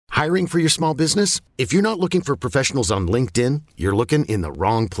Hiring for your small business? If you're not looking for professionals on LinkedIn, you're looking in the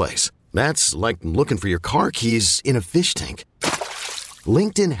wrong place. That's like looking for your car keys in a fish tank.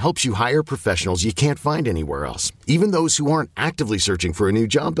 LinkedIn helps you hire professionals you can't find anywhere else, even those who aren't actively searching for a new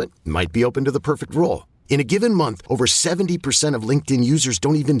job but might be open to the perfect role. In a given month, over 70% of LinkedIn users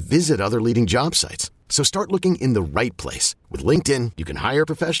don't even visit other leading job sites. So start looking in the right place. With LinkedIn, you can hire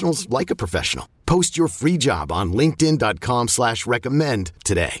professionals like a professional. Post your free job on linkedin.com/recommend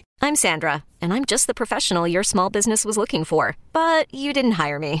today. I'm Sandra, and I'm just the professional your small business was looking for. But you didn't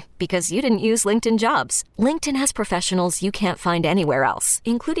hire me because you didn't use LinkedIn Jobs. LinkedIn has professionals you can't find anywhere else,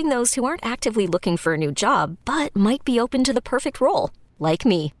 including those who aren't actively looking for a new job, but might be open to the perfect role, like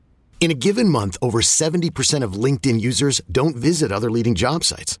me. In a given month, over 70% of LinkedIn users don't visit other leading job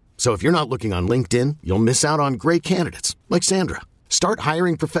sites. So if you're not looking on LinkedIn, you'll miss out on great candidates like Sandra. Start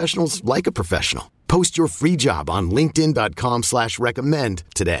hiring professionals like a professional. Post your free job on linkedin.com/recommend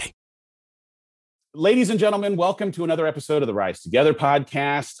today. Ladies and gentlemen, welcome to another episode of the Rise Together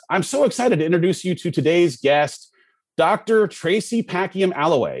podcast. I'm so excited to introduce you to today's guest. Dr. Tracy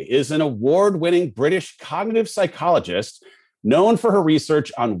Packiam-Allaway is an award-winning British cognitive psychologist known for her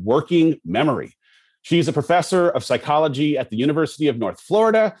research on working memory. She's a professor of psychology at the University of North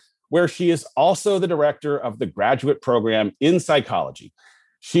Florida, where she is also the director of the graduate program in psychology.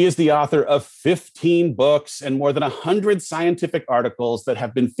 She is the author of 15 books and more than 100 scientific articles that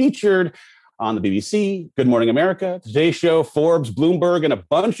have been featured on the BBC, Good Morning America, Today Show, Forbes, Bloomberg, and a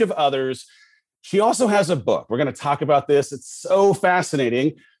bunch of others. She also has a book. We're going to talk about this. It's so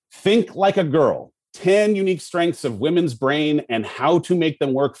fascinating. Think Like a Girl, 10 unique strengths of women's brain and how to make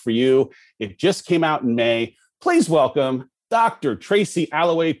them work for you. It just came out in May. Please welcome Dr. Tracy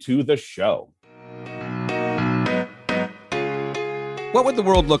Allaway to the show. What would the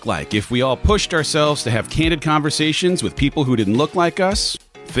world look like if we all pushed ourselves to have candid conversations with people who didn't look like us,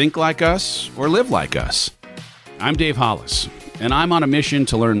 think like us, or live like us? I'm Dave Hollis, and I'm on a mission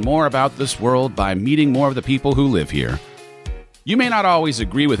to learn more about this world by meeting more of the people who live here. You may not always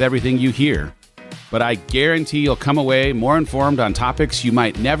agree with everything you hear, but I guarantee you'll come away more informed on topics you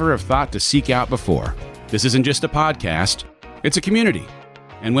might never have thought to seek out before. This isn't just a podcast, it's a community.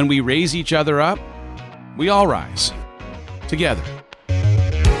 And when we raise each other up, we all rise together.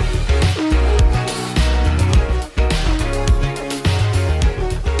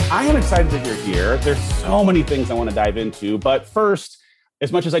 I am excited that you're here. There's so many things I want to dive into, but first,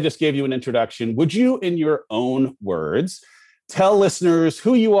 as much as I just gave you an introduction, would you, in your own words, tell listeners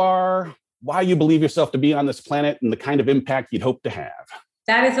who you are, why you believe yourself to be on this planet, and the kind of impact you'd hope to have?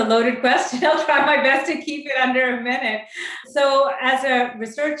 That is a loaded question. I'll try my best to keep it under a minute. So as a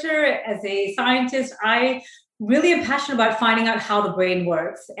researcher, as a scientist, I really am passionate about finding out how the brain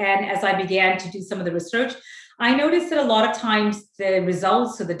works. And as I began to do some of the research, I noticed that a lot of times the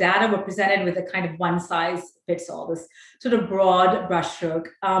results or the data were presented with a kind of one size fits all, this sort of broad brushstroke.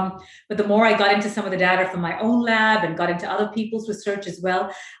 But the more I got into some of the data from my own lab and got into other people's research as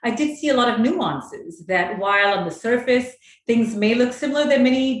well, I did see a lot of nuances that while on the surface, things may look similar, there are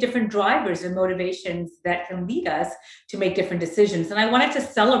many different drivers and motivations that can lead us to make different decisions. And I wanted to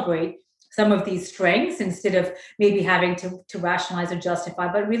celebrate some of these strengths instead of maybe having to rationalize or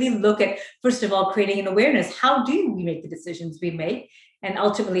justify, but really look at, first of all, creating an awareness. How do we make the decisions we make? And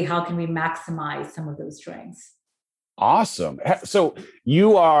ultimately, how can we maximize some of those strengths? Awesome. So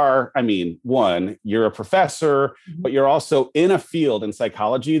you are, one, you're a professor, but you're also in a field in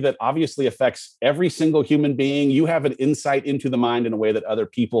psychology that obviously affects every single human being. You have an insight into the mind in a way that other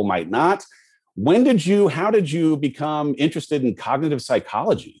people might not. How did you become interested in cognitive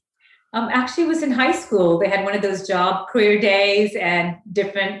psychology? Actually, it was in high school. They had one of those job career days and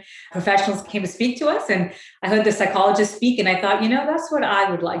different professionals came to speak to us. And I heard the psychologist speak and I thought, that's what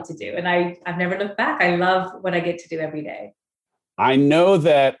I would like to do. And I've never looked back. I love what I get to do every day. I know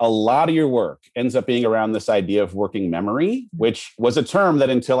that a lot of your work ends up being around this idea of working memory, which was a term that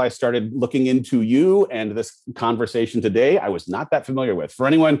until I started looking into you and this conversation today, I was not that familiar with. For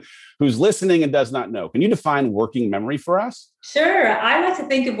anyone who's listening and does not know, can you define working memory for us? Sure. I like to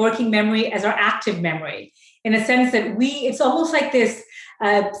think of working memory as our active memory in a sense that it's almost like this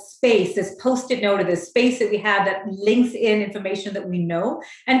space, this Post-it note, or this space that we have that links in information that we know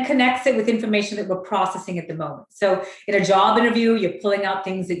and connects it with information that we're processing at the moment. So in a job interview, you're pulling out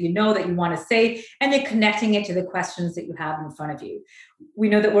things that you know that you want to say, and you're connecting it to the questions that you have in front of you. We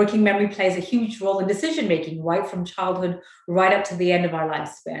know that working memory plays a huge role in decision-making, right from childhood, right up to the end of our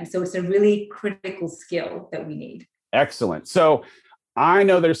lifespan. So it's a really critical skill that we need. Excellent. So I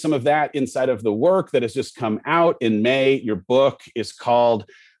know there's some of that inside of the work that has just come out in May. Your book is called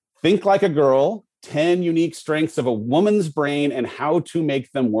Think Like a Girl, 10 unique strengths of a woman's brain and how to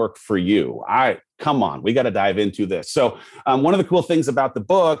make them work for you. Come on, we got to dive into this. So one of the cool things about the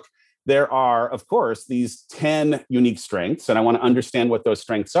book, there are, of course, these 10 unique strengths, and I want to understand what those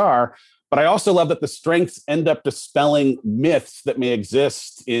strengths are. But I also love that the strengths end up dispelling myths that may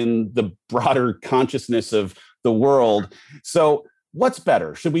exist in the broader consciousness of the world. So what's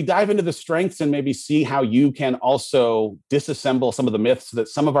better? Should we dive into the strengths and maybe see how you can also disassemble some of the myths that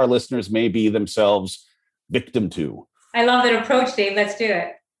some of our listeners may be themselves victim to? I love that approach, Dave. Let's do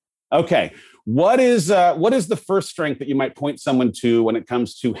it. Okay. What is the first strength that you might point someone to when it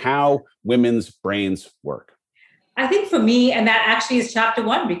comes to how women's brains work? I think for me, and that actually is chapter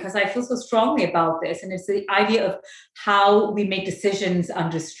 1, because I feel so strongly about this, and it's the idea of how we make decisions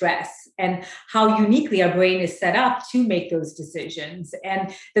under stress and how uniquely our brain is set up to make those decisions.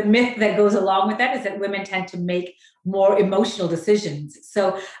 And the myth that goes along with that is that women tend to make more emotional decisions.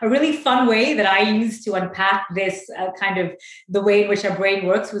 So a really fun way that I used to unpack this kind of the way in which our brain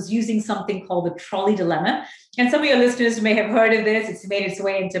works was using something called the trolley dilemma. And some of your listeners may have heard of this. It's made its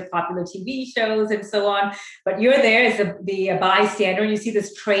way into popular TV shows and so on. But you're there as the bystander and you see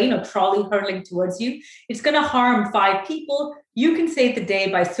this train or trolley hurtling towards you. It's going to harm 5 people. You can save the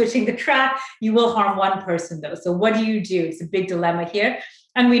day by switching the track. You will harm 1 person though. So what do? It's a big dilemma here.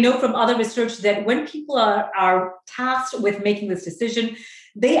 And we know from other research that when people are tasked with making this decision,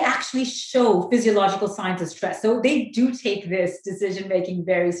 they actually show physiological signs of stress. So they do take this decision-making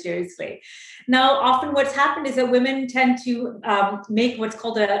very seriously. Now, often what's happened is that women tend to make what's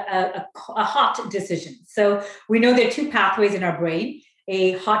called a hot decision. So we know there are 2 pathways in our brain,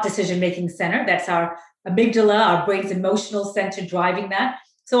 a hot decision-making center, that's our amygdala, our brain's emotional center driving that.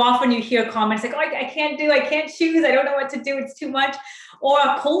 So often you hear comments like, oh, I can't choose, I don't know what to do, it's too much. Or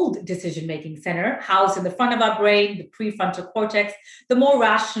a cold decision-making center housed in the front of our brain, the prefrontal cortex, the more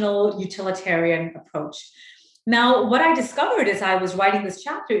rational utilitarian approach. Now, what I discovered as I was writing this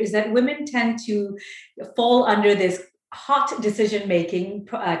chapter is that women tend to fall under this hot decision-making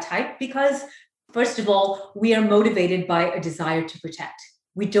type because, first of all, we are motivated by a desire to protect.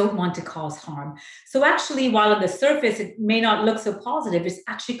 We don't want to cause harm. So actually, while on the surface, it may not look so positive, it's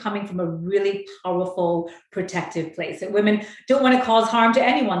actually coming from a really powerful protective place. That women don't want to cause harm to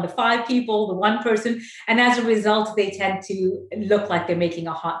anyone, the 5 people, the 1 person. And as a result, they tend to look like they're making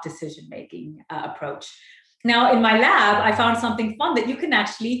a hot decision-making approach. Now, in my lab, I found something fun that you can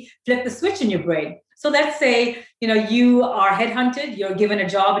actually flip the switch in your brain. So let's say, you are headhunted, you're given a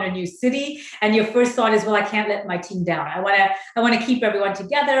job in a new city, and your first thought is, well, I can't let my team down. I want to keep everyone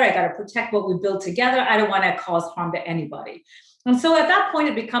together. I got to protect what we build together. I don't want to cause harm to anybody. And so at that point,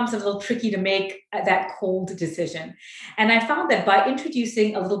 it becomes a little tricky to make that cold decision. And I found that by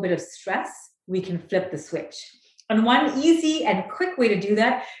introducing a little bit of stress, we can flip the switch. And one easy and quick way to do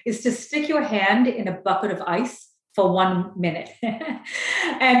that is to stick your hand in a bucket of ice for 1 minute.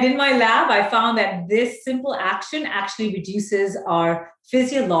 And in my lab, I found that this simple action actually reduces our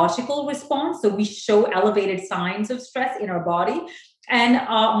physiological response. So we show elevated signs of stress in our body. And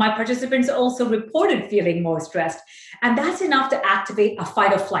my participants also reported feeling more stressed. And that's enough to activate a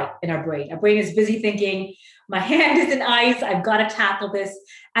fight or flight in our brain. Our brain is busy thinking, my hand is in ice, I've got to tackle this.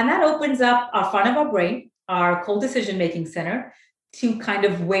 And that opens up our front of our brain, our cold decision-making center, to kind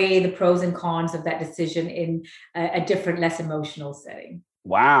of weigh the pros and cons of that decision in a different, less emotional setting.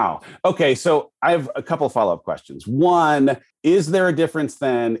 Wow. Okay. So I have a couple of follow-up questions. One, is there a difference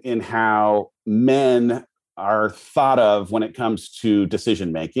then in how men are thought of when it comes to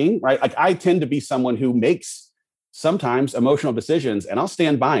decision-making, right? Like I tend to be someone who makes sometimes emotional decisions, and I'll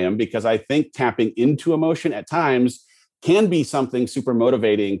stand by them because I think tapping into emotion at times can be something super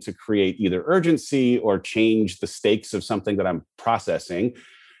motivating to create either urgency or change the stakes of something that I'm processing.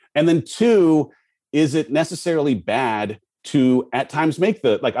 And then 2, is it necessarily bad to at times make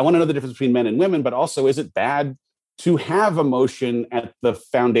I want to know the difference between men and women, but also is it bad to have emotion at the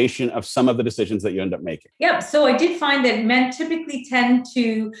foundation of some of the decisions that you end up making? Yeah. So I did find that men typically tend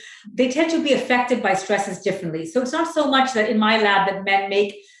to be affected by stresses differently. So it's not so much that in my lab that men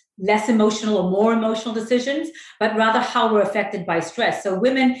make less emotional or more emotional decisions, but rather how we're affected by stress. So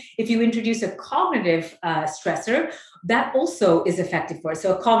women, if you introduce a cognitive stressor, that also is effective for us.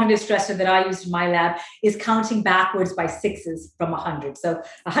 So a cognitive stressor that I use in my lab is counting backwards by 6s from 100. So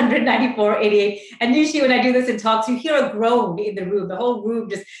 194, 88. And usually when I do this in talks, you hear a groan in the room. The whole room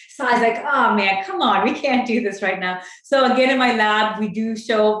just sighs like, oh man, come on, we can't do this right now. So again, in my lab, we do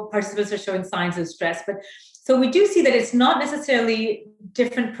show participants are showing signs of stress. So we do see that it's not necessarily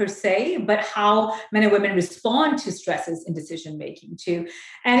different per se, but how men and women respond to stresses in decision making too.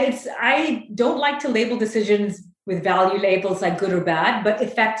 And I don't like to label decisions with value labels like good or bad, but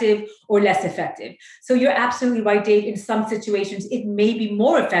effective or less effective. So you're absolutely right, Dave. In some situations, it may be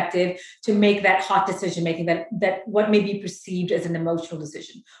more effective to make that hot decision making, that what may be perceived as an emotional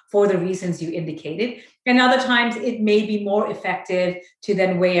decision for the reasons you indicated. And other times it may be more effective to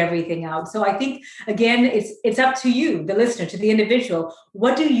then weigh everything out. So I think, again, it's up to you, the listener, to the individual.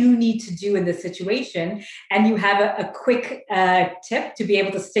 What do you need to do in this situation? And you have a quick tip to be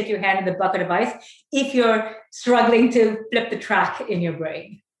able to stick your hand in the bucket of ice if you're struggling to flip the track in your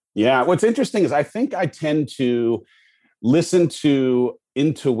brain. Yeah. What's interesting is I think I tend to listen to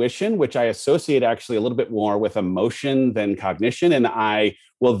intuition, which I associate actually a little bit more with emotion than cognition. And I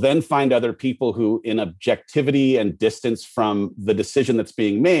will then find other people who, in objectivity and distance from the decision that's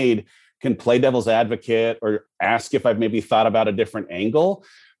being made, can play devil's advocate or ask if I've maybe thought about a different angle.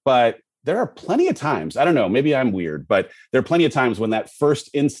 But there are plenty of times, I don't know, maybe I'm weird, but there are plenty of times when that first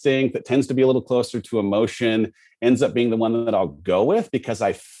instinct that tends to be a little closer to emotion ends up being the one that I'll go with because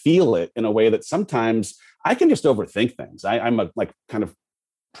I feel it in a way that sometimes I can just overthink things. I'm a kind of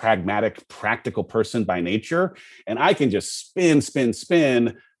pragmatic, practical person by nature, and I can just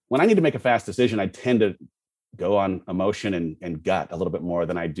spin. When I need to make a fast decision, I tend to go on emotion and gut a little bit more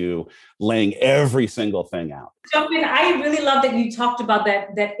than I do laying every single thing out. Jump in. I really love that you talked about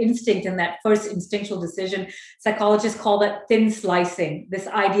that instinct and that first instinctual decision. Psychologists call that thin slicing. This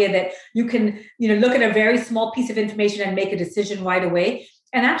idea that you can, look at a very small piece of information and make a decision right away.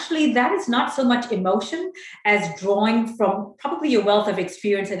 And actually, that is not so much emotion as drawing from probably your wealth of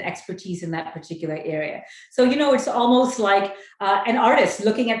experience and expertise in that particular area. So, it's almost like an artist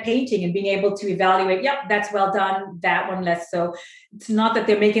looking at painting and being able to evaluate, yep, that's well done, that one less so. It's not that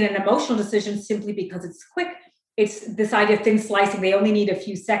they're making an emotional decision simply because it's quick. It's this idea of thin slicing. They only need a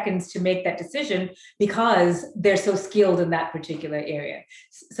few seconds to make that decision because they're so skilled in that particular area.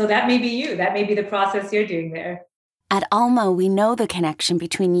 So that may be you. That may be the process you're doing there. At Alma, we know the connection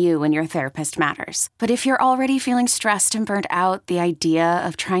between you and your therapist matters. But if you're already feeling stressed and burnt out, the idea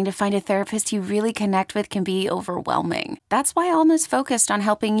of trying to find a therapist you really connect with can be overwhelming. That's why Alma's focused on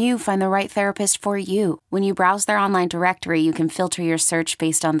helping you find the right therapist for you. When you browse their online directory, you can filter your search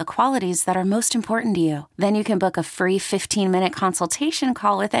based on the qualities that are most important to you. Then you can book a free 15-minute consultation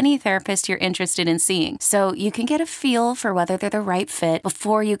call with any therapist you're interested in seeing, so you can get a feel for whether they're the right fit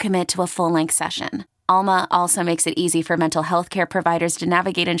before you commit to a full-length session. Alma also makes it easy for mental health care providers to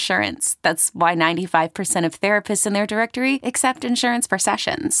navigate insurance. That's why 95% of therapists in their directory accept insurance for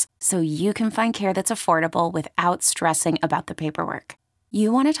sessions. So you can find care that's affordable without stressing about the paperwork.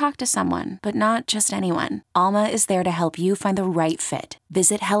 You want to talk to someone, but not just anyone. Alma is there to help you find the right fit.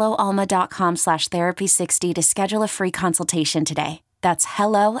 Visit helloalma.com/therapy60 to schedule a free consultation today. That's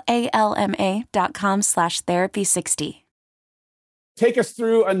helloalma.com/therapy60. Take us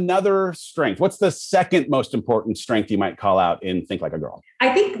through another strength. What's the second most important strength you might call out in Think Like a Girl?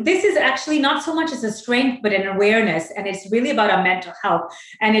 I think this is actually not so much as a strength, but an awareness. And it's really about our mental health.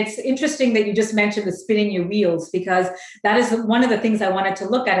 And it's interesting that you just mentioned the spinning your wheels, because that is one of the things I wanted to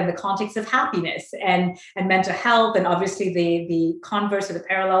look at in the context of happiness and mental health. And obviously the converse or the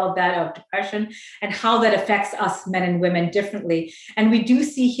parallel of that, of depression, and how that affects us men and women differently. And we do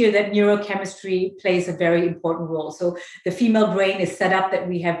see here that neurochemistry plays a very important role. So the female brain is set up that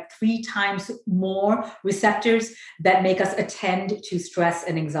we have 3 times more receptors that make us attend to stress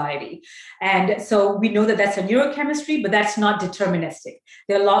and anxiety. And so we know that that's a neurochemistry, but that's not deterministic.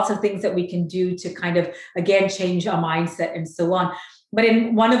 There are lots of things that we can do to kind of, again, change our mindset and so on. But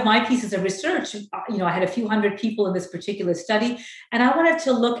in one of my pieces of research, I had a few hundred people in this particular study, and I wanted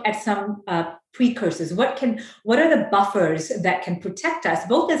to look at some precursors. What are the buffers that can protect us,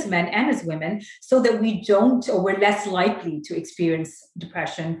 both as men and as women, so that we don't, or we're less likely to experience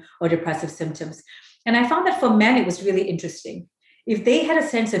depression or depressive symptoms? And I found that for men, it was really interesting. If they had a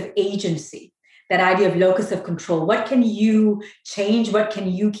sense of agency, that idea of locus of control, what can you change? What can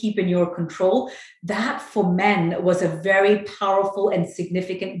you keep in your control? That for men was a very powerful and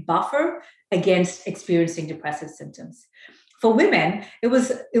significant buffer against experiencing depressive symptoms. For women, it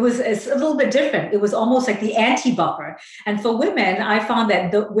was a little bit different. It was almost like the anti-buffer. And for women, I found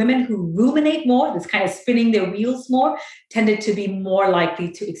that the women who ruminate more, this kind of spinning their wheels more, tended to be more likely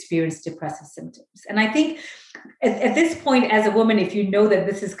to experience depressive symptoms. And I think at this point, as a woman, if you know that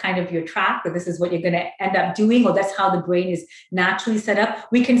this is kind of your track, that this is what you're going to end up doing, or that's how the brain is naturally set up,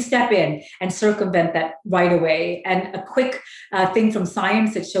 we can step in and circumvent that right away. And a quick thing from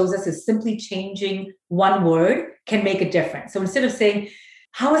science that shows us is simply changing one word can make a difference. So instead of saying,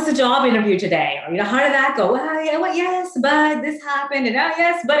 how was the job interview today? Or, how did that go? Well, yes, but this happened. And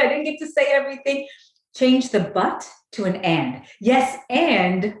yes, but I didn't get to say everything. Change the but to an and. Yes,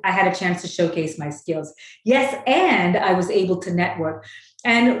 and I had a chance to showcase my skills. Yes, and I was able to network.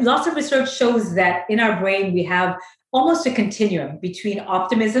 And lots of research shows that in our brain, we have almost a continuum between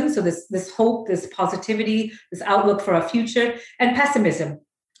optimism, so this hope, this positivity, this outlook for our future, and pessimism,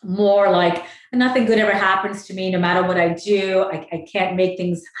 more like nothing good ever happens to me, no matter what I do, I can't make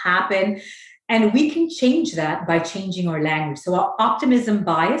things happen. And we can change that by changing our language. So our optimism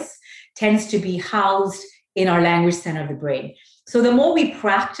bias tends to be housed in our language center of the brain. So the more we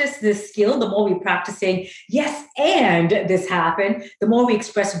practice this skill, the more we practice saying, yes, and this happened, the more we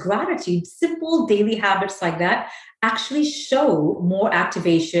express gratitude. Simple daily habits like that actually show more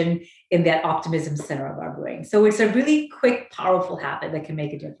activation in that optimism center of our brain. So it's a really quick, powerful habit that can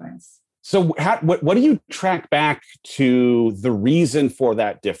make a difference. So what do you track back to the reason for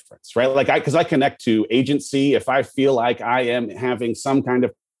that difference, right? Like because I connect to agency. If I feel like I am having some kind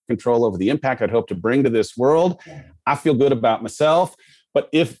of control over the impact I'd hope to bring to this world, I feel good about myself. But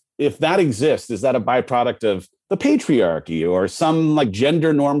if that exists, is that a byproduct of the patriarchy or some like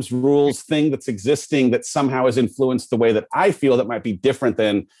gender norms, rules thing that's existing that somehow has influenced the way that I feel that might be different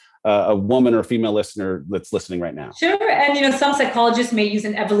than a woman or female listener that's listening right now? Sure. And, some psychologists may use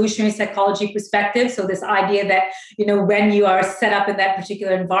an evolutionary psychology perspective. So this idea that, when you are set up in that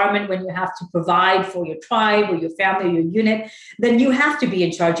particular environment, when you have to provide for your tribe or your family or your unit, then you have to be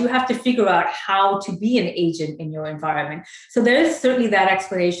in charge. You have to figure out how to be an agent in your environment. So there is certainly that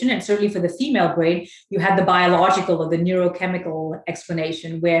explanation. And certainly for the female brain, you have the biological or the neurochemical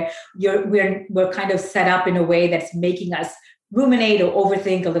explanation where we're kind of set up in a way that's making us ruminate or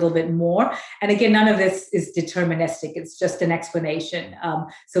overthink a little bit more. And again, none of this is deterministic. It's just an explanation.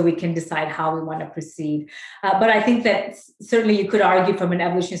 So we can decide how we want to proceed. But I think that certainly you could argue from an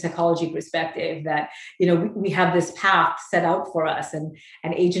evolutionary psychology perspective that, we have this path set out for us, and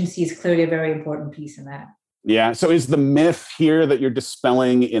agency is clearly a very important piece in that. Yeah. So is the myth here that you're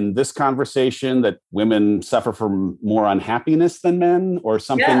dispelling in this conversation that women suffer from more unhappiness than men or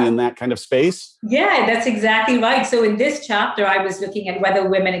something in that kind of space? Yeah, that's exactly right. So in this chapter, I was looking at whether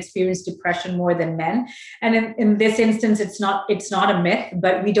women experience depression more than men. And in this instance, it's not a myth,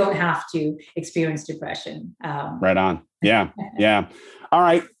 but we don't have to experience depression. Right on. Yeah. Yeah. All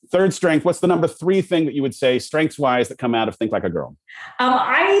right. Third strength. What's the number 3 thing that you would say strengths-wise that come out of Think Like a Girl?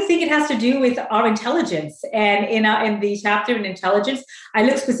 I think it has to do with our intelligence. And in the chapter in intelligence, I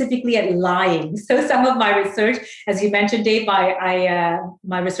look specifically at lying. So some of my research, as you mentioned, Dave,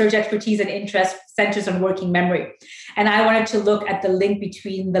 my research expertise and interest centers on working memory. And I wanted to look at the link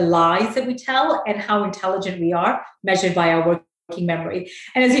between the lies that we tell and how intelligent we are measured by our working memory.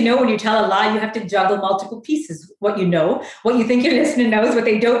 And as you know, when you tell a lie, you have to juggle multiple pieces. What you know, what you think your listener knows, what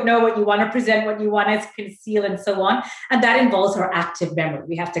they don't know, what you want to present, what you want to conceal, and so on. And that involves our active memory.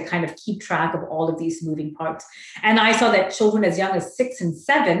 We have to kind of keep track of all of these moving parts. And I saw that children as young as 6 and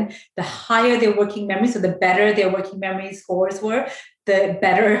 7, the higher their working memory, so the better their working memory scores were, the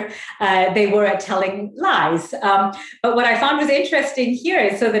better they were at telling lies. But what I found was interesting here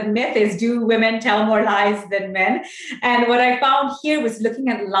is, so the myth is, do women tell more lies than men? And what I found here was looking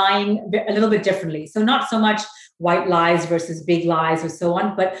at lying a little bit differently. So not so much white lies versus big lies or so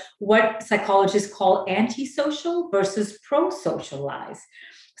on, but what psychologists call antisocial versus pro-social lies.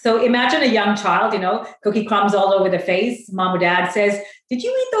 So imagine a young child, cookie crumbs all over the face. Mom or dad says, "Did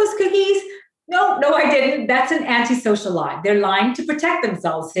you eat those cookies?" No, I didn't. That's an antisocial lie. They're lying to protect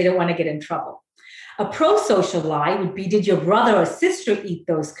themselves. They don't want to get in trouble. A pro-social lie would be, did your brother or sister eat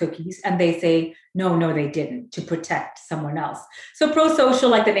those cookies? And they say, no, they didn't, to protect someone else. So pro-social,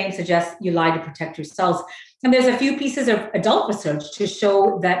 like the name suggests, you lie to protect yourselves. And there's a few pieces of adult research to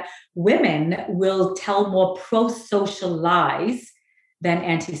show that women will tell more pro-social lies than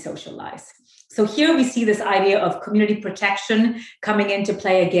antisocial lies. So here we see this idea of community protection coming into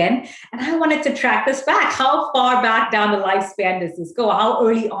play again. And I wanted to track this back. How far back down the lifespan does this go? How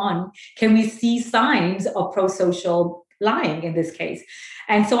early on can we see signs of pro-social lying in this case?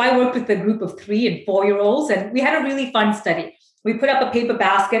 And so I worked with a group of 3 and 4-year-olds, and we had a really fun study. We put up a paper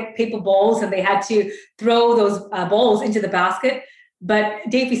basket, paper bowls, and they had to throw those bowls into the basket. But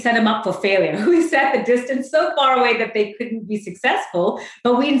Dave, we set them up for failure. We set the distance so far away that they couldn't be successful,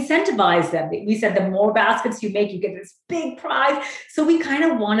 but we incentivized them. We said the more baskets you make, you get this big prize. So we kind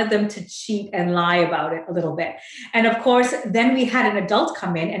of wanted them to cheat and lie about it a little bit. And of course, then we had an adult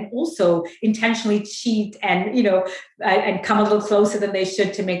come in and also intentionally cheat and, and come a little closer than they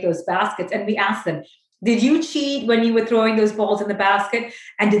should to make those baskets. And we asked them, did you cheat when you were throwing those balls in the basket?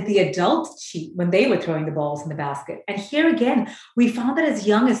 And did the adults cheat when they were throwing the balls in the basket? And here again, we found that as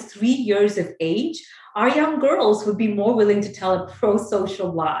young as 3 years of age, our young girls would be more willing to tell a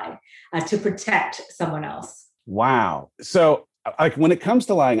pro-social lie to protect someone else. Wow. So, like, when it comes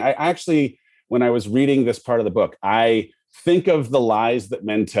to lying, I actually, when I was reading this part of the book, I think of the lies that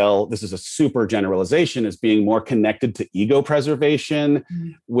men tell, this is a super generalization, as being more connected to ego preservation,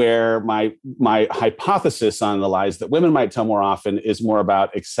 where my hypothesis on the lies that women might tell more often is more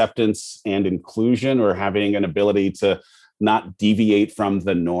about acceptance and inclusion, or having an ability to not deviate from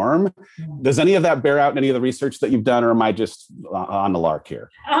the norm. Does any of that bear out in any of the research that you've done, or am I just on the lark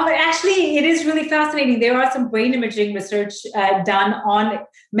here? Actually, it is really fascinating. There are some brain imaging research done on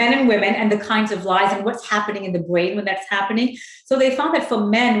men and women and the kinds of lies and what's happening in the brain when that's happening. So they found that for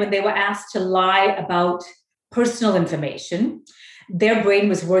men, when they were asked to lie about personal information, their brain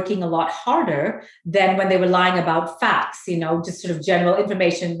was working a lot harder than when they were lying about facts, just sort of general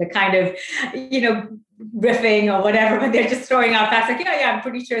information, the kind of, riffing or whatever, but they're just throwing out facts like, yeah, I'm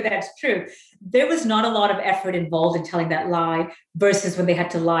pretty sure that's true. There was not a lot of effort involved in telling that lie versus when they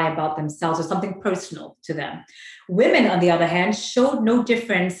had to lie about themselves or something personal to them. Women, on the other hand, showed no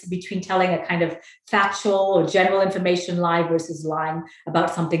difference between telling a kind of factual or general information lie versus lying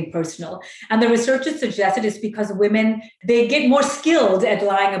about something personal. And the researchers suggested it's because women, they get more skilled at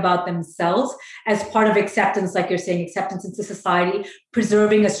lying about themselves as part of acceptance, like you're saying, acceptance into society,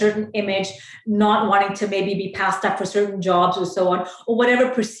 preserving a certain image, not wanting to maybe be passed up for certain jobs or so on, or whatever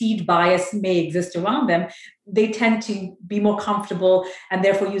perceived bias may exist around them. They tend to be more comfortable and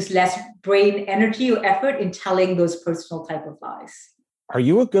therefore use less brain energy or effort in telling those personal type of lies. Are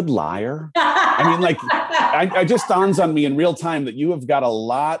you a good liar? I mean, like, I just dawns on me in real time that you have got a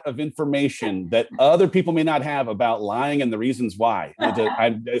lot of information that other people may not have about lying and the reasons why.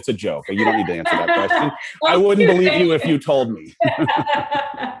 It's a joke. You don't need to answer that question. I wouldn't believe you if you told me.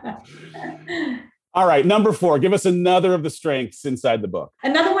 All right, number 4, give us another of the strengths inside the book.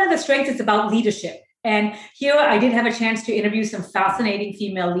 Another one of the strengths is about leadership. And here I did have a chance to interview some fascinating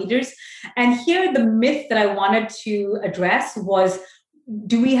female leaders. And here the myth that I wanted to address was,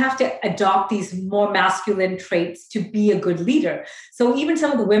 do we have to adopt these more masculine traits to be a good leader? So even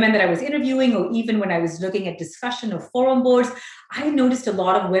some of the women that I was interviewing, or even when I was looking at discussion or forum boards, I noticed a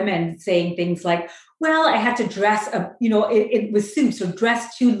lot of women saying things like, well, I had to dress, it with suits, or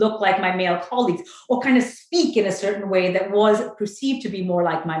dress to look like my male colleagues, or kind of speak in a certain way that was perceived to be more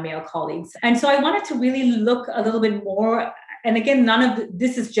like my male colleagues. And so I wanted to really look a little bit more. And again, none of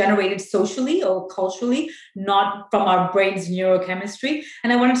this is generated socially or culturally, not from our brain's neurochemistry.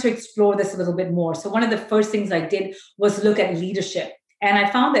 And I wanted to explore this a little bit more. So one of the first things I did was look at leadership. And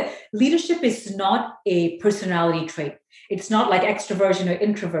I found that leadership is not a personality trait. It's not like extroversion or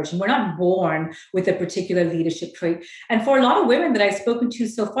introversion. We're not born with a particular leadership trait. And for a lot of women that I've spoken to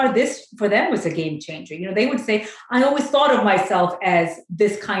so far, this for them was a game changer. They would say, I always thought of myself as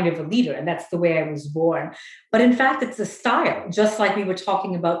this kind of a leader, and that's the way I was born. But in fact, it's a style. Just like we were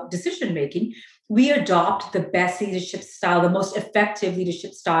talking about decision making, we adopt the best leadership style, the most effective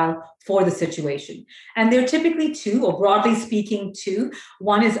leadership style for the situation. And there are typically 2, or broadly speaking, 2.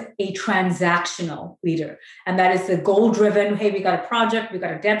 One is a transactional leader. And that is the goal-driven, hey, we got a project, we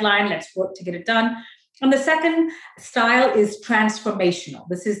got a deadline, let's work to get it done. And the second style is transformational.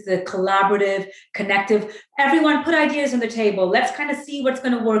 This is the collaborative, connective, everyone put ideas on the table. Let's kind of see what's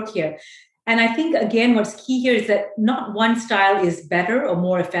going to work here. And I think, again, what's key here is that not one style is better or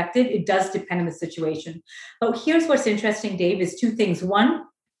more effective. It does depend on the situation. But here's what's interesting, Dave, is 2 things. One,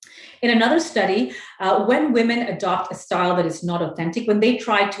 in another study, when women adopt a style that is not authentic, when they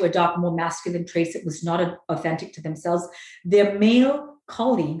try to adopt more masculine traits that was not authentic to themselves, their male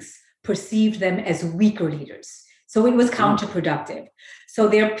colleagues perceived them as weaker leaders. So it was counterproductive. So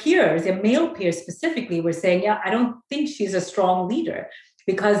their peers, their male peers specifically, were saying, yeah, I don't think she's a strong leader,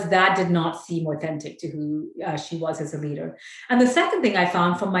 because that did not seem authentic to who she was as a leader. And the second thing I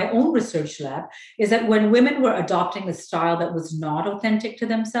found from my own research lab is that when women were adopting a style that was not authentic to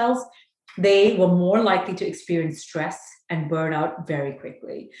themselves, they were more likely to experience stress and burnout very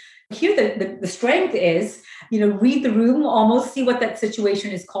quickly. Here, the strength is, read the room, almost see what that situation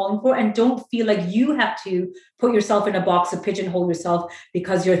is calling for, and don't feel like you have to put yourself in a box or pigeonhole yourself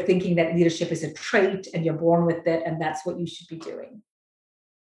because you're thinking that leadership is a trait and you're born with it and that's what you should be doing.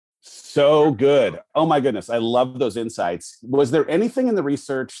 So good. Oh my goodness. I love those insights. Was there anything in the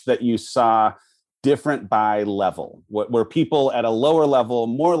research that you saw different by level? Were people at a lower level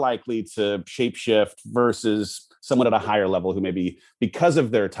more likely to shapeshift versus someone at a higher level who maybe, because of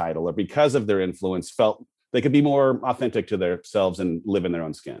their title or because of their influence, felt they could be more authentic to themselves and live in their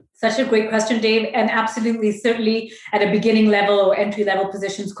own skin? Such a great question, Dave. And absolutely, certainly at a beginning level or entry level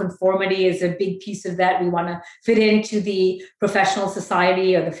positions, conformity is a big piece of that. We want to fit into the professional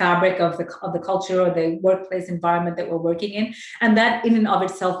society or the fabric of the culture or the workplace environment that we're working in. And that in and of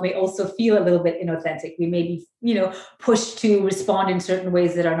itself may also feel a little bit inauthentic. We may be, pushed to respond in certain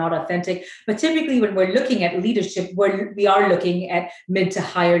ways that are not authentic. But typically when we're looking at leadership, we are looking at mid to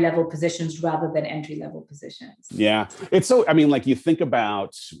higher level positions rather than entry level positions. Yeah. It's so, like you think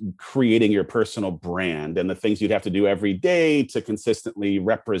about creating your personal brand and the things you'd have to do every day to consistently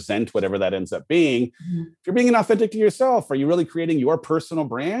represent whatever that ends up being. Mm-hmm. If you're being inauthentic to yourself, are you really creating your personal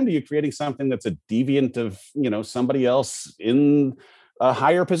brand? Are you creating something that's a deviant of, somebody else in a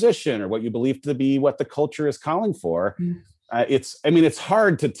higher position or what you believe to be what the culture is calling for? Mm-hmm. It's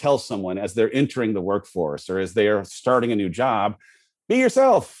hard to tell someone as they're entering the workforce or as they are starting a new job, be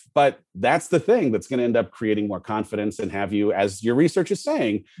yourself. But that's the thing that's going to end up creating more confidence and have you, as your research is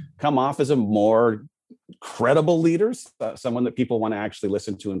saying, come off as a more credible leader, someone that people want to actually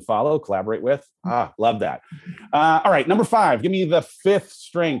listen to and follow, collaborate with. Love that. All right, number 5, give me the 5th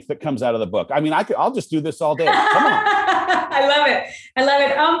strength that comes out of the book. I'll just do this all day. Come on. I love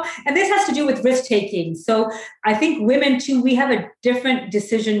it. And this has to do with risk taking. So I think women too, we have a different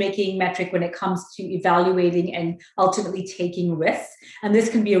decision-making metric when it comes to evaluating and ultimately taking risks. And this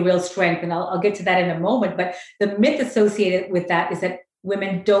can be a real strength. And I'll get to that in a moment. But the myth associated with that is that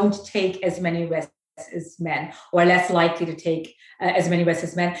women don't take as many risks as men, or less likely to take as many risks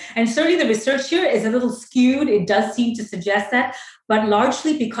as men. And certainly the research here is a little skewed. It does seem to suggest that, but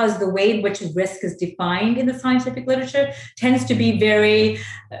largely because the way in which risk is defined in the scientific literature tends to be very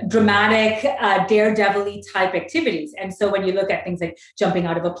dramatic, daredevil-y type activities. And so when you look at things like jumping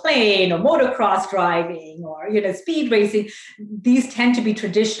out of a plane or motocross driving or speed racing, these tend to be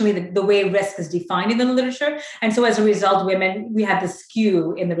traditionally the way risk is defined in the literature. And so as a result, women, we have the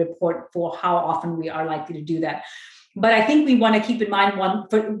skew in the report for how often we are likely to do that. But I think we want to keep in mind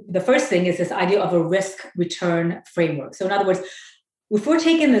the first thing is this idea of a risk return framework. So in other words, if we're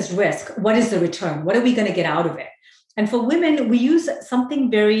taking this risk, what is the return? What are we going to get out of it? And for women, we use something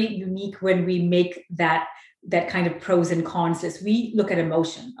very unique when we make that kind of pros and cons list. We look at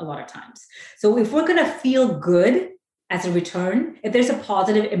emotion a lot of times. So if we're going to feel good as a return, if there's a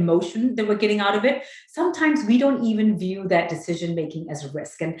positive emotion that we're getting out of it, sometimes we don't even view that decision-making as a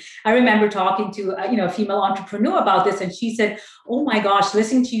risk. And I remember talking to a female entrepreneur about this, and she said, oh my gosh,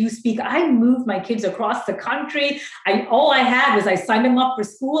 listening to you speak, I moved my kids across the country. All I had was I signed them up for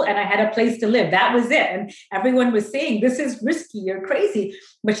school and I had a place to live. That was it. And everyone was saying, this is risky, you're crazy.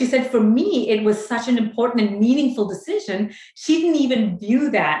 But she said, for me, it was such an important and meaningful decision. She didn't even view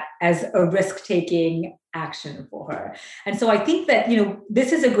that as a risk-taking action for her. And so I think that,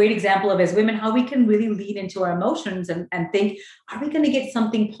 this is a great example of, as women, how we can really lean into our emotions and think, are we going to get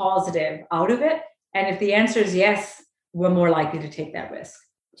something positive out of it? And if the answer is yes, we're more likely to take that risk.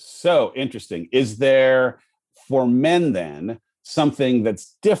 So interesting. Is there, for men then, something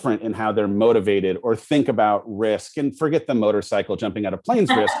that's different in how they're motivated or think about risk? And forget the motorcycle jumping out of planes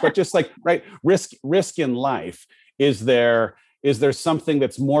risk, but just risk in life. Is there something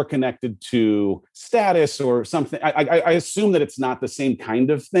that's more connected to status or something? I assume that it's not the same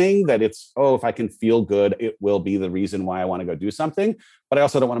kind of thing, that it's, if I can feel good, it will be the reason why I want to go do something. But I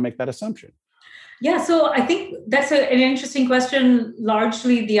also don't want to make that assumption. Yeah, so I think that's an interesting question.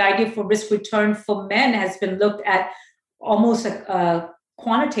 Largely, the idea for risk return for men has been looked at almost a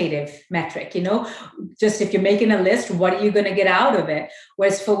quantitative metric, just if you're making a list, what are you going to get out of it?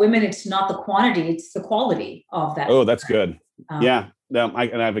 Whereas for women, it's not the quantity, it's the quality of that. Oh, that's good. Yeah. No,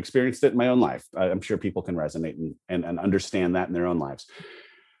 I've experienced it in my own life. I'm sure people can resonate and understand that in their own lives.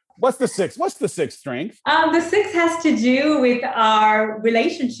 What's the 6th? What's the 6th strength? The 6th has to do with our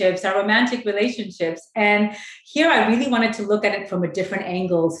relationships, our romantic relationships. And here I really wanted to look at it from a different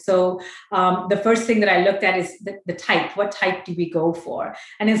angle. So the first thing that I looked at is the type. What type do we go for?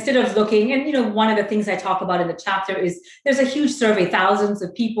 And instead of looking, and one of the things I talk about in the chapter is there's a huge survey, thousands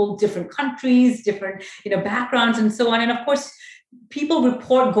of people, different countries, different backgrounds, and so on. And of course, people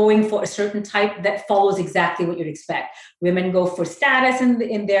report going for a certain type that follows exactly what you'd expect. Women go for status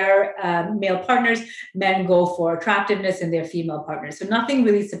in their male partners. Men go for attractiveness in their female partners. So nothing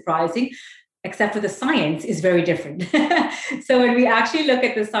really surprising, except for the science is very different. So when we actually look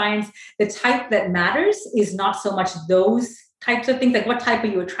at the science, the type that matters is not so much those types of things, like what type are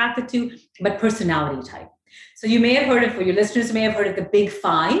you attracted to, but personality type. So you may have heard of, or your listeners may have heard of the big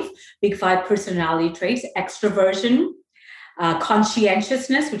five personality traits: extroversion,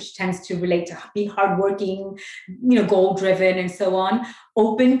 conscientiousness, which tends to relate to being hardworking, goal-driven, and so on.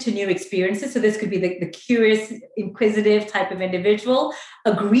 open to new experiences. So this could be the curious, inquisitive type of individual.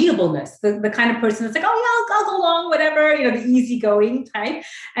 Agreeableness, the kind of person that's like, oh yeah, I'll go along, whatever, the easygoing type.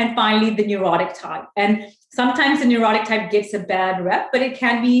 And finally, the neurotic type. And sometimes the neurotic type gets a bad rep, but it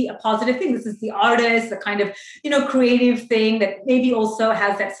can be a positive thing. This is the artist, the kind of, creative thing that maybe also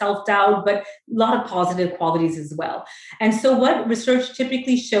has that self-doubt, but a lot of positive qualities as well. And so what research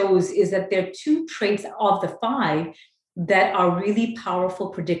typically shows is that there are 2 traits of the 5 that are really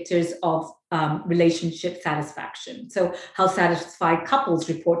powerful predictors of relationship satisfaction. So how satisfied couples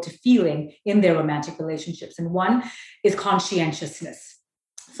report to feeling in their romantic relationships. And one is conscientiousness.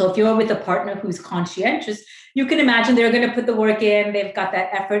 So if you're with a partner who's conscientious, you can imagine they're going to put the work in, they've got that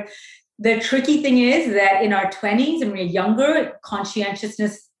effort. The tricky thing is that in our 20s and when we're younger,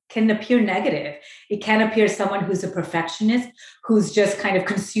 conscientiousness can appear negative. It can appear someone who's a perfectionist, who's just kind of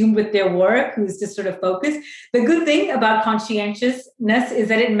consumed with their work, who's just sort of focused. The good thing about conscientiousness is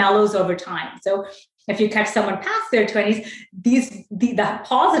that it mellows over time. So if you catch someone past their 20s, the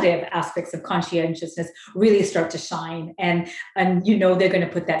positive aspects of conscientiousness really start to shine, and they're going to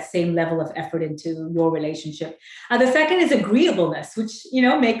put that same level of effort into your relationship. The second is agreeableness, which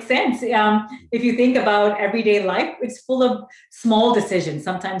makes sense. If you think about everyday life, it's full of small decisions.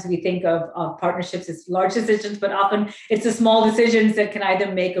 Sometimes we think of partnerships as large decisions, but often it's the small decisions that can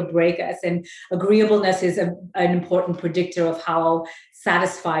either make or break us. And agreeableness is an important predictor of how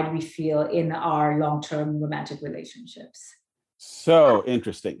satisfied we feel in our long-term romantic relationships. So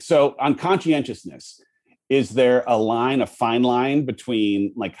interesting. So on conscientiousness, is there a fine line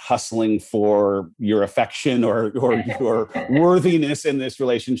between like hustling for your affection or your worthiness in this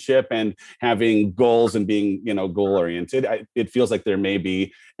relationship and having goals and being, goal oriented? It feels like there may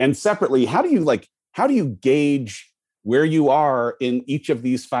be. And separately, how do you gauge where you are in each of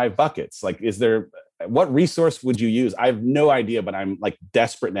these 5 buckets? Like, what resource would you use? I have no idea, but I'm like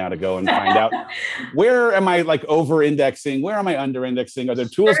desperate now to go and find out where am I like over indexing? Where am I under indexing? Are there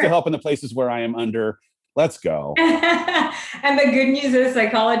tools to help in the places where I am under? Let's go. And the good news is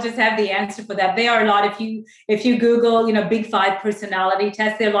psychologists have the answer for that. There are a lot. If you Google, Big 5 personality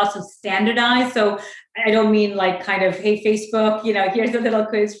tests, there are lots of standardized. So I don't mean like kind of, hey, Facebook, here's a little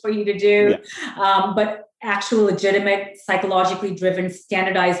quiz for you to do. Yeah. But actual legitimate psychologically driven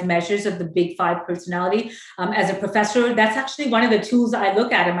standardized measures of the Big 5 personality. As a professor, that's actually one of the tools I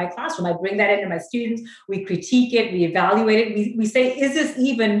look at in my classroom. I bring that into my students. We critique it, we evaluate it. We say, is this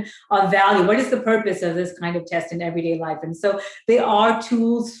even of value? What is the purpose of this kind of test in everyday life? And so there are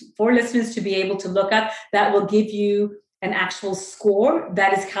tools for listeners to be able to look at that will give you an actual score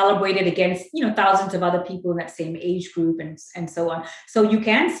that is calibrated against, thousands of other people in that same age group and so on. So you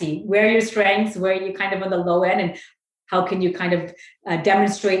can see where your strengths, where you're kind of on the low end, and how can you kind of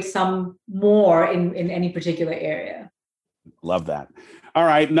demonstrate some more in any particular area. Love that. All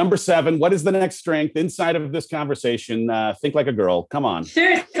right. Number 7, what is the next strength inside of this conversation? Think like a girl. Come on.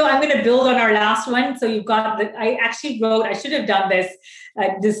 Sure. So I'm going to build on our last one. So you've got I actually wrote, I should have done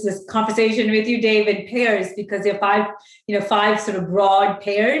this conversation with you, Dave, in pairs, because there are 5 sort of broad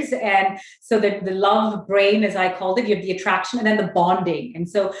pairs. And so the love brain, as I called it, you have the attraction and then the bonding. And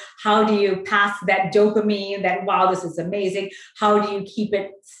so how do you pass that dopamine, that, wow, this is amazing? How do you keep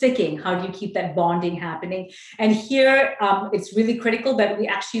it sticking? How do you keep that bonding happening? And here it's really critical that we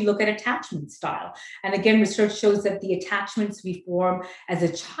actually look at attachment style. And again, research shows that the attachments we form as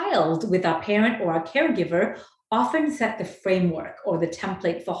a child with our parent or our caregiver often set the framework or the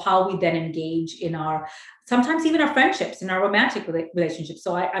template for how we then engage in sometimes even our friendships, in our romantic relationships.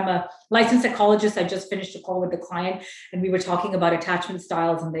 So I'm a licensed psychologist. I just finished a call with the client and we were talking about attachment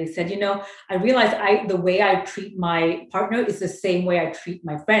styles. And they said, I realized the way I treat my partner is the same way I treat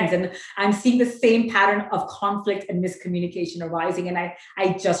my friends. And I'm seeing the same pattern of conflict and miscommunication arising. And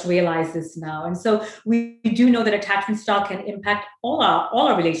I just realized this now. And so we do know that attachment style can impact all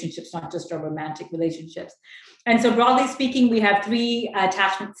our relationships, not just our romantic relationships. And so broadly speaking, we have 3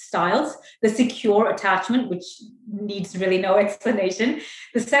 attachment styles. The secure attachment, which needs really no explanation.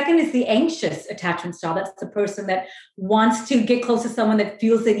 The second is the anxious attachment style. That's the person that wants to get close to someone that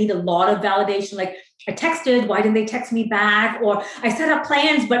feels they need a lot of validation. Like, I texted, why didn't they text me back? Or I set up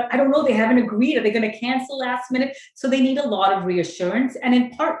plans, but I don't know, they haven't agreed. Are they going to cancel last minute? So they need a lot of reassurance. And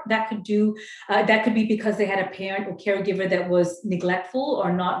in part, that could be because they had a parent or caregiver that was neglectful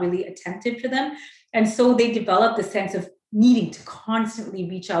or not really attentive to them. And so they developed a sense of needing to constantly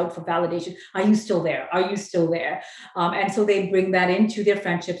reach out for validation. Are you still there? Are you still there? And so they bring that into their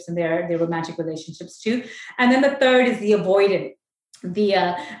friendships and their romantic relationships too. And then the third is the avoidant.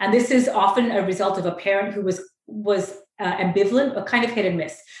 And this is often a result of a parent who was was ambivalent, but kind of hit and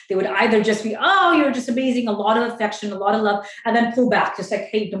miss. They would either just be, oh, you're just amazing, a lot of affection, a lot of love, and then pull back, just like,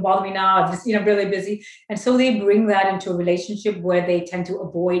 hey, don't bother me now, I'm just, really busy. And so they bring that into a relationship where they tend to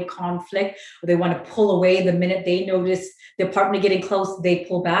avoid conflict, or they want to pull away the minute they notice their partner getting close, they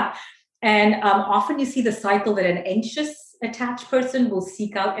pull back. And often you see the cycle that an anxious attached person will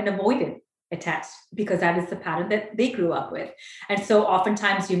seek out an avoidant attached, because that is the pattern that they grew up with. And so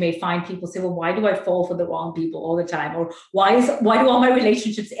oftentimes you may find people say, well, why do I fall for the wrong people all the time? Or why do all my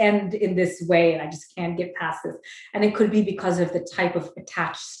relationships end in this way? And I just can't get past this. And it could be because of the type of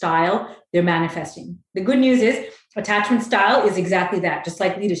attached style they're manifesting. The good news is attachment style is exactly that, just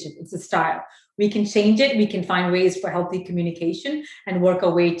like leadership. It's a style. We can change it. We can find ways for healthy communication and work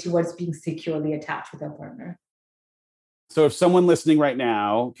our way towards being securely attached with our partner. So if someone listening right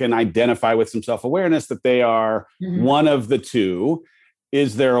now can identify with some self-awareness that they are one of the two,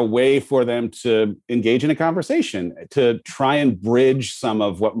 is there a way for them to engage in a conversation to try and bridge some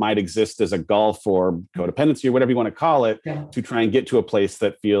of what might exist as a gulf or codependency or whatever you want to call it, to try and get to a place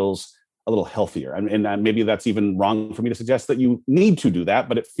that feels a little healthier? And maybe that's even wrong for me to suggest that you need to do that,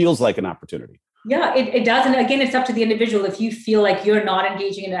 but it feels like an opportunity. Yeah, it does. And again, it's up to the individual. If you feel like you're not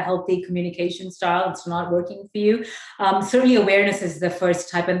engaging in a healthy communication style, it's not working for you. Certainly awareness is the first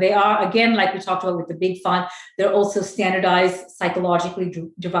type. And they are, again, like we talked about with the big font, they're also standardized psychologically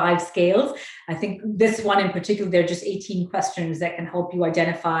derived scales. I think this one in particular, there are just 18 questions that can help you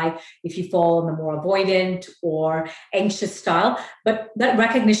identify if you fall in the more avoidant or anxious style. But that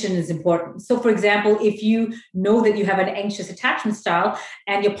recognition is important. So for example, if you know that you have an anxious attachment style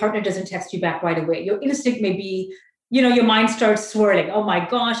and your partner doesn't text you back right away, your instinct may be, your mind starts swirling. Oh my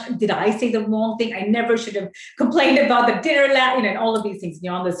gosh, did I say the wrong thing? I never should have complained about the dinner and all of these things.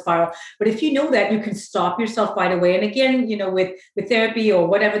 You're on the spiral. But if you know that, you can stop yourself right away. And again, with therapy or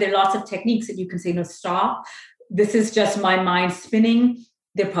whatever, there are lots of techniques that you can say, no, stop. This is just my mind spinning.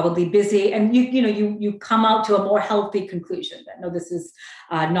 They're probably busy, and you come out to a more healthy conclusion that, no, this is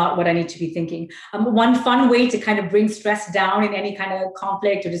not what I need to be thinking. One fun way to kind of bring stress down in any kind of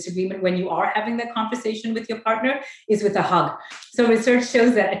conflict or disagreement when you are having that conversation with your partner is with a hug. So research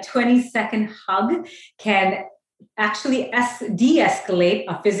shows that a 20-second hug can actually de-escalate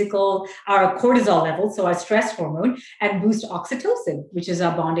our cortisol level, so our stress hormone, and boost oxytocin, which is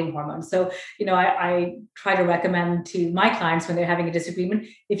our bonding hormone. So, I try to recommend to my clients when they're having a disagreement,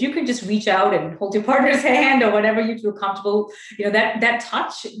 if you can just reach out and hold your partner's hand or whatever you feel comfortable, that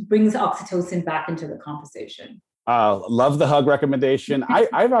touch brings oxytocin back into the conversation. Love the hug recommendation.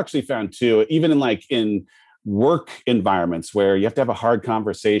 I've actually found too, even in work environments where you have to have a hard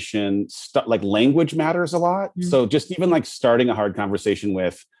conversation, like language matters a lot. So just even starting a hard conversation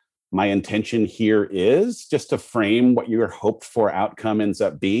with, my intention here is, just to frame what your hoped for outcome ends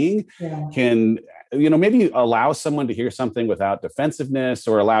up being, can, maybe allow someone to hear something without defensiveness,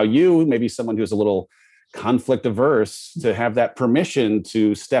 or allow you, maybe someone who's a little conflict averse, to have that permission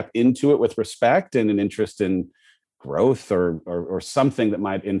to step into it with respect and an interest in growth or something that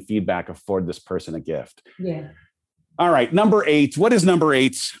might, in feedback, afford this person a gift. Yeah. All right. Number 8. What is number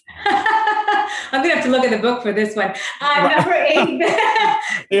 8? I'm going to have to look at the book for this one. Number 8.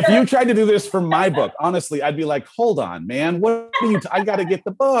 If you tried to do this for my book, honestly, I'd be like, hold on, man. I got to get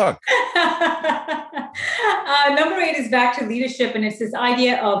the book. Number 8 is back to leadership, and it's this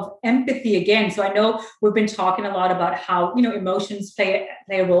idea of empathy again. So I know we've been talking a lot about how, emotions play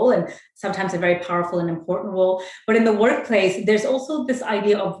a role, and sometimes a very powerful and important role. But in the workplace, there's also this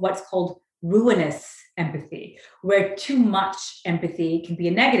idea of what's called ruinous empathy, where too much empathy can be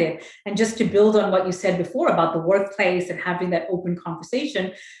a negative. And just to build on what you said before about the workplace and having that open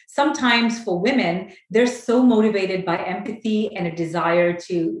conversation, sometimes for women, they're so motivated by empathy and a desire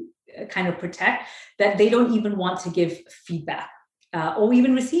to kind of protect that they don't even want to give feedback. Or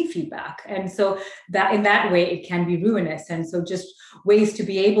even receive feedback. And so that in that way, it can be ruinous. And so just ways to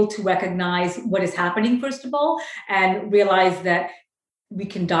be able to recognize what is happening, first of all, and realize that we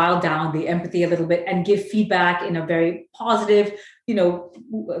can dial down the empathy a little bit and give feedback in a very positive,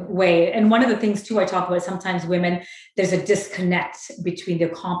 way. And one of the things too, I talk about, sometimes women, there's a disconnect between their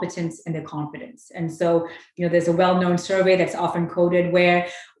competence and their confidence. And so, there's a well-known survey that's often quoted where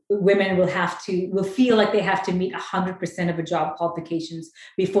women will feel like they have to meet 100% of a job qualifications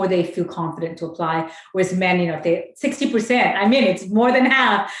before they feel confident to apply. Whereas men, if they 60%, it's more than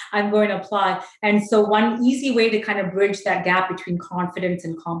half, I'm going to apply. And so one easy way to kind of bridge that gap between confidence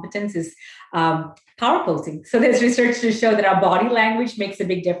and competence is power posing. So there's research to show that our body language makes a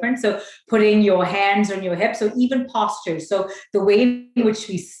big difference. So putting your hands on your hips, so even posture. So the way in which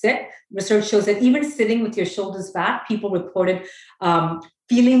we sit, research shows that even sitting with your shoulders back, people reported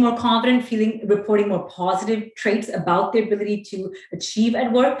feeling more confident, reporting more positive traits about their ability to achieve at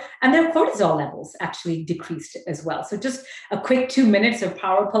work, and their cortisol levels actually decreased as well. So just a quick 2 minutes of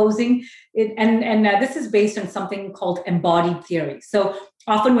power posing, this is based on something called embodied theory. So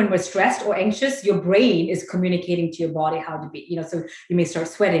often when we're stressed or anxious, your brain is communicating to your body how to be, so you may start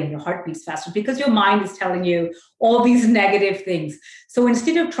sweating, your heart beats faster because your mind is telling you all these negative things. So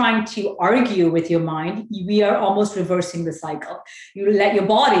instead of trying to argue with your mind, we are almost reversing the cycle. You let your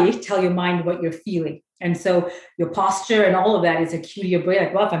body tell your mind what you're feeling. And so your posture and all of that is a cue to your brain.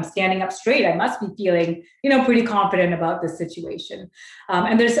 Like, well, if I'm standing up straight, I must be feeling, pretty confident about this situation.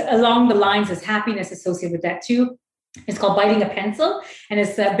 And there's along the lines, there's happiness associated with that too. It's called biting a pencil, and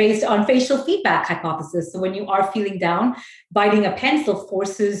it's based on facial feedback hypothesis. So when you are feeling down, biting a pencil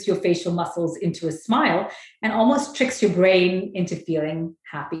forces your facial muscles into a smile and almost tricks your brain into feeling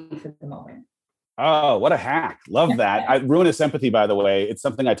happy for the moment. Oh, what a hack. Love that. Ruinous empathy, by the way, it's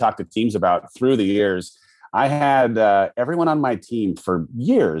something I talked to teams about through the years. I had everyone on my team for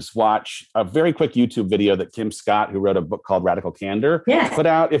years watch a very quick YouTube video that Kim Scott, who wrote a book called Radical Candor, put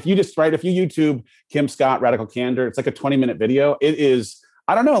out. If you YouTube Kim Scott, Radical Candor, it's like a 20-minute video. It is,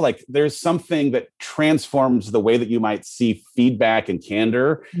 I don't know, like there's something that transforms the way that you might see feedback and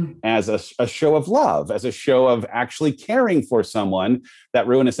candor as a show of love, as a show of actually caring for someone. That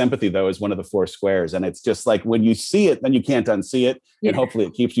ruinous empathy, though, is one of the 4 squares. And it's just like when you see it, then you can't unsee it. Yeah. And hopefully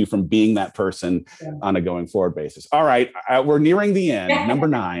it keeps you from being that person on a going forward basis. All right. We're nearing the end. Number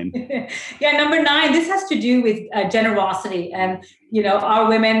 9. Number 9, this has to do with generosity. And, are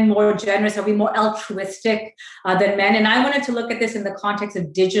women more generous? Are we more altruistic than men? And I wanted to look at this in the context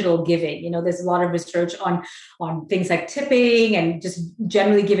of digital giving. There's a lot of research on things like tipping and just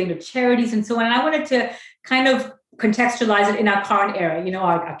generally giving to charities and so on. And I wanted to kind of contextualize it in our current era,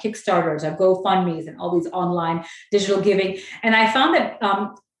 our Kickstarters, our GoFundMes, and all these online digital giving. And I found that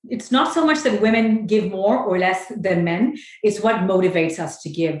it's not so much that women give more or less than men. It's what motivates us to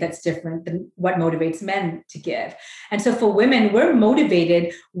give that's different than what motivates men to give. And so for women, we're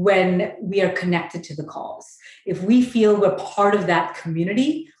motivated when we are connected to the cause. If we feel we're part of that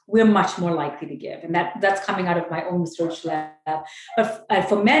community, we're much more likely to give. And that's coming out of my own research lab. But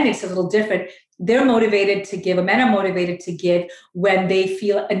for men, it's a little different. They're motivated to give, or men are motivated to give when they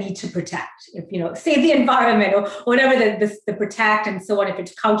feel a need to protect, save the environment or whatever the protect and so on. If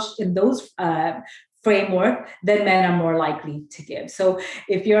it's couched in those framework, then men are more likely to give. So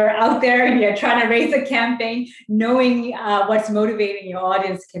if you're out there and you're trying to raise a campaign, knowing what's motivating your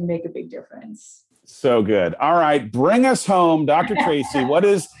audience can make a big difference. So good. All right. Bring us home, Dr. Tracy. What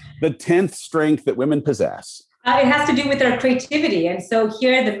is the 10th strength that women possess? It has to do with our creativity. And so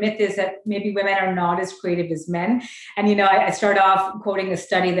here the myth is that maybe women are not as creative as men. And, I start off quoting a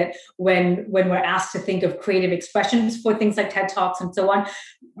study that when we're asked to think of creative expressions for things like TED Talks and so on,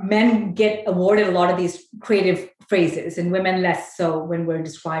 men get awarded a lot of these creative phrases and women less so when we're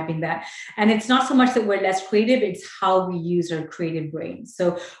describing that. And it's not so much that we're less creative, it's how we use our creative brains.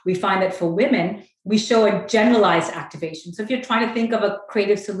 So we find that for women, we show a generalized activation. So if you're trying to think of a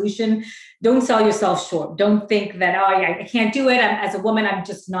creative solution, don't sell yourself short. Don't think that, I can't do it. As a woman, I'm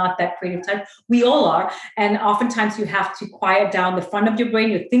just not that creative type. We all are. And oftentimes you have to quiet down the front of your brain,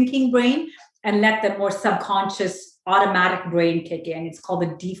 your thinking brain, and let the more subconscious automatic brain kick in. It's called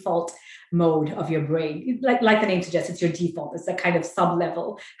the default mode of your brain. Like the name suggests, it's your default. It's a kind of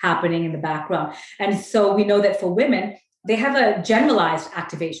sub-level happening in the background. And so we know that for women, they have a generalized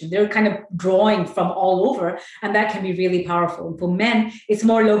activation. They're kind of drawing from all over, and that can be really powerful. And for men, it's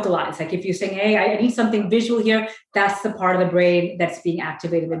more localized. Like if you're saying, hey, I need something visual here, that's the part of the brain that's being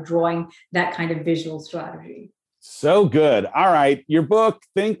activated and drawing that kind of visual strategy. So good. All right. Your book,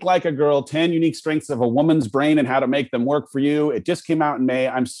 Think Like a Girl, 10 Unique Strengths of a Woman's Brain and How to Make Them Work for You. It just came out in May.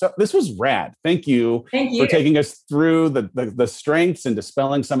 This was rad. Thank you for taking us through the strengths and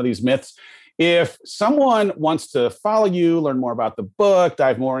dispelling some of these myths. If someone wants to follow you, learn more about the book,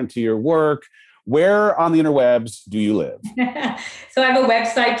 dive more into your work, where on the interwebs do you live? So I have a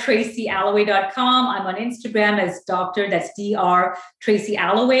website, tracyalloway.com. I'm on Instagram as that's Dr. Tracy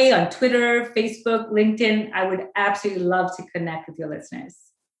Alloway, on Twitter, Facebook, LinkedIn. I would absolutely love to connect with your listeners.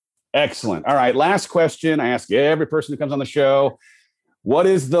 Excellent. All right. Last question. I ask every person who comes on the show, what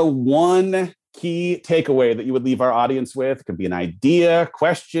is the one key takeaway that you would leave our audience with? It could be an idea,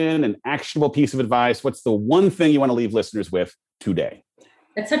 question, an actionable piece of advice. What's the one thing you want to leave listeners with today?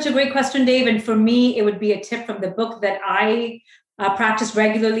 That's such a great question, Dave. And for me, it would be a tip from the book that I practice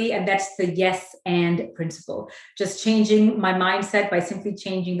regularly, and that's the yes and principle. Just changing my mindset by simply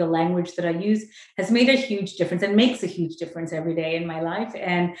changing the language that I use has made a huge difference and makes a huge difference every day in my life.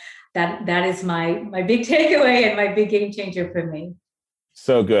 And that is my big takeaway and my big game changer for me.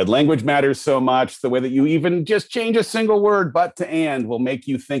 So good. Language matters so much. The way that you even just change a single word, but to and, will make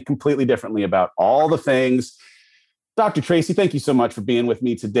you think completely differently about all the things. Dr. Tracy, thank you so much for being with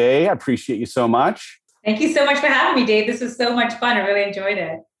me today. I appreciate you so much. Thank you so much for having me, Dave. This was so much fun. I really enjoyed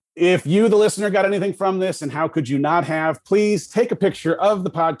it. If you, the listener, got anything from this, and how could you not have, please take a picture of the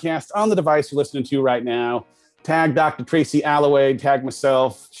podcast on the device you're listening to right now. Tag Dr. Tracy Alloway, tag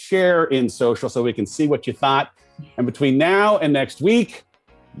myself, share in social so we can see what you thought. And between now and next week,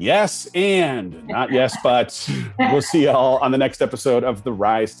 yes, and not yes, but we'll see y'all on the next episode of the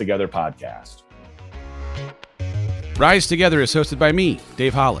Rise Together podcast. Rise Together is hosted by me,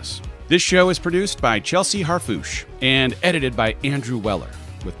 Dave Hollis. This show is produced by Chelsea Harfouche and edited by Andrew Weller,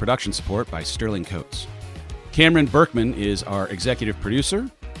 with production support by Sterling Coates. Cameron Berkman is our executive producer.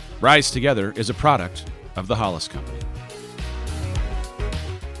 Rise Together is a product of the Hollis Company.